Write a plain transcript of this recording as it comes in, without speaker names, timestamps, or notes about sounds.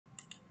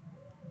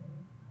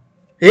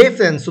Hey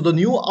friends, so the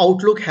new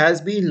Outlook has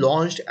been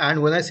launched,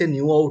 and when I say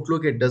new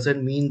Outlook, it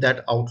doesn't mean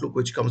that Outlook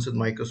which comes with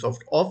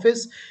Microsoft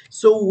Office.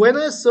 So when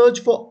I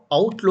search for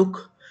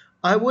Outlook,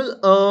 I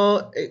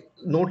will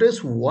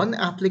notice one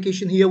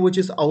application here which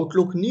is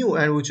Outlook New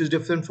and which is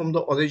different from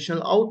the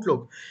original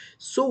Outlook.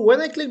 So when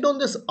I clicked on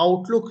this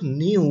Outlook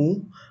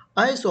New,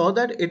 I saw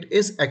that it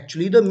is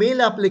actually the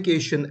mail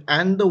application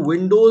and the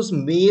Windows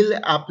mail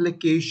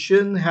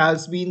application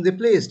has been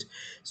replaced.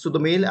 So the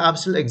mail app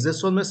still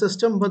exists on my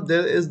system, but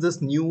there is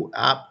this new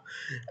app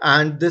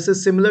and this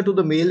is similar to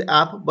the mail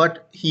app.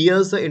 But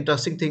here's the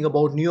interesting thing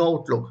about new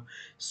Outlook.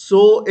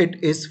 So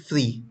it is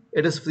free.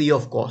 It is free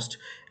of cost.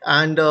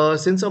 And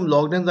since I'm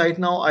logged in right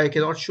now, I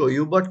cannot show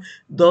you. But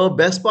the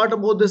best part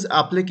about this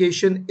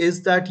application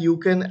is that you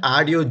can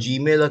add your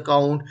Gmail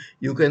account,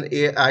 you can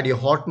add your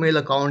Hotmail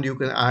account, you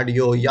can add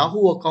your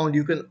Yahoo account,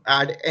 you can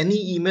add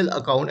any email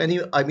account,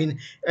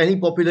 any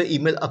popular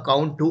email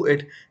account to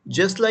it,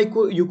 just like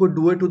you could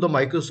do it to the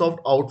Microsoft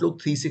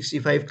Outlook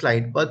 365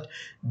 client. But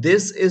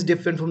this is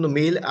different from the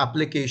mail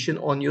application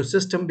on your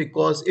system,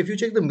 because if you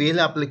check the mail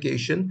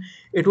application,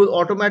 it will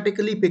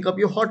automatically pick up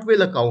your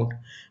Hotmail account.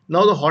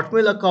 Now the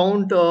Hotmail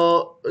account,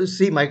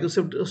 see,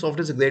 Microsoft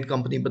is a great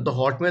company, but the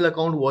Hotmail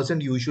account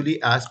wasn't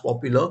usually as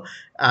popular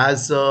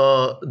as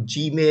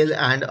Gmail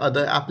and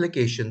other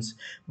applications.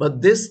 But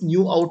this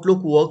new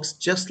Outlook works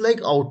just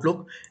like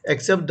Outlook,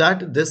 except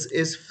that this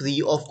is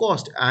free of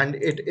cost and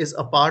it is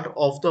a part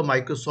of the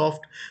Microsoft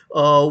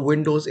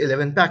Windows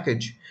 11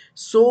 package.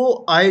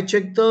 So I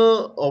checked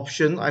the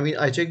option,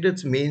 I checked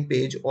its main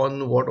page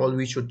on what all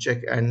we should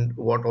check and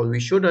what all we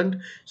shouldn't.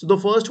 So the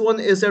first one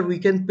is that we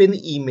can pin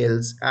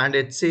emails, and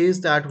it says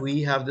that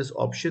we have this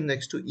option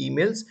next to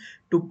emails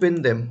to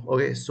pin them.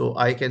 Okay, so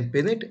I can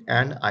pin it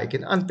and I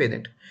can unpin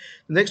it.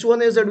 The next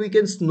one is that we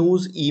can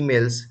snooze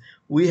emails.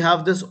 We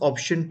have this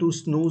option to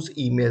snooze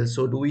emails.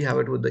 So do we have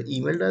it with the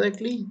email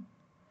directly?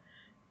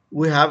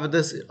 We have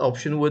this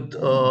option with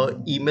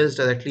emails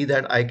directly,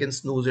 that I can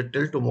snooze it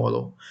till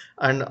tomorrow,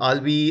 and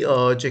I'll be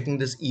checking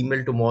this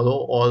email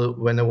tomorrow or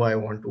whenever I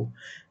want to.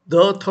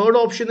 The third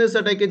option is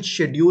that I can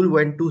schedule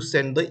when to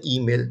send the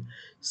email.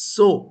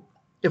 So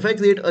if I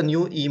create a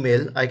new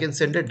email, I can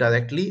send it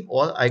directly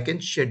or I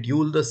can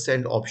schedule the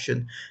send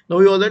option. Now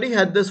we already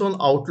had this on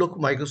Outlook,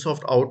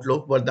 Microsoft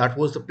Outlook, but that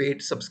was the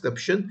paid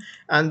subscription,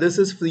 and this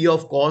is free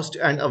of cost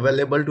and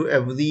available to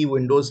every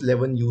Windows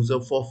 11 user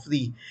for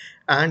free.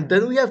 And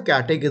then we have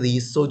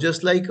categories. So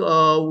just like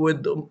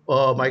with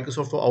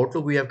Microsoft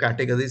Outlook, we have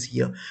categories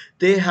here.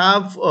 They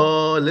have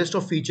a list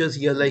of features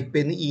here like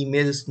pin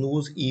emails,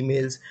 snooze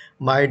emails,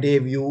 my day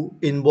view,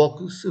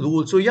 inbox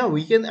rules. So yeah,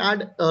 we can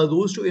add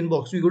rules to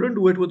inbox. We couldn't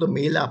do it with the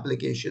mail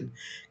application.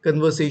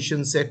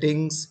 Conversation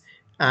settings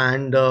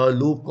and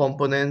loop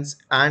components,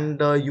 and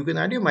you can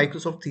add your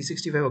Microsoft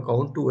 365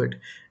 account to it.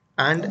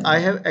 And I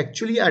have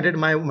actually added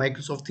my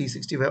Microsoft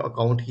 365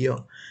 account here.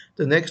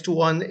 The next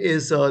one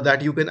is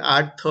that you can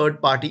add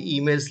third-party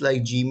emails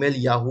like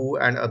Gmail, Yahoo,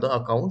 and other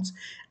accounts,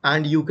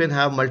 and you can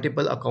have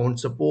multiple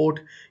account support.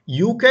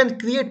 You can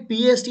create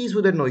PSTs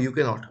with it. No, you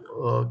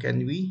cannot.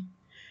 Can we?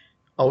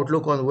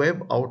 Outlook on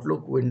web,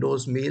 Outlook,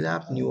 Windows Mail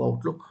app, new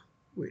Outlook.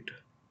 Wait.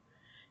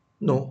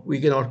 No, we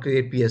cannot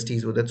create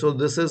PSTs with it. So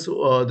this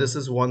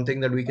is one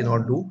thing that we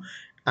cannot do.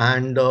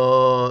 And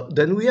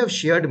then we have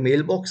shared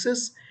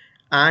mailboxes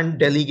and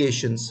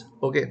delegations.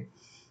 Okay.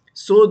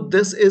 So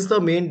this is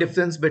the main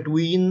difference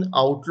between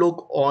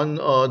Outlook on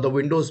the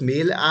Windows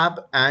Mail app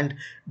and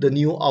the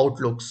new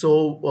Outlook.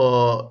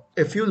 So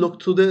if you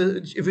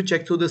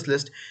check through this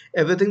list,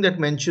 everything that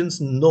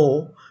mentions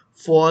no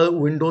for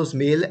Windows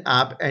Mail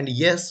app and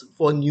yes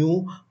for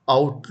new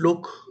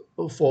Outlook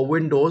for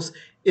Windows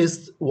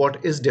is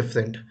what is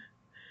different.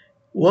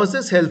 Was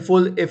this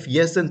helpful? If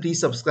yes, then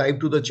please subscribe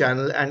to the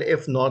channel, and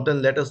if not,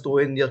 then let us know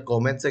in your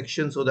comment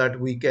section so that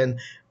we can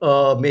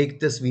make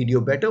this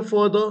video better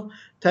further.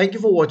 Thank you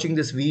for watching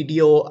this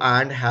video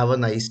and have a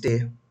nice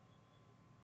day.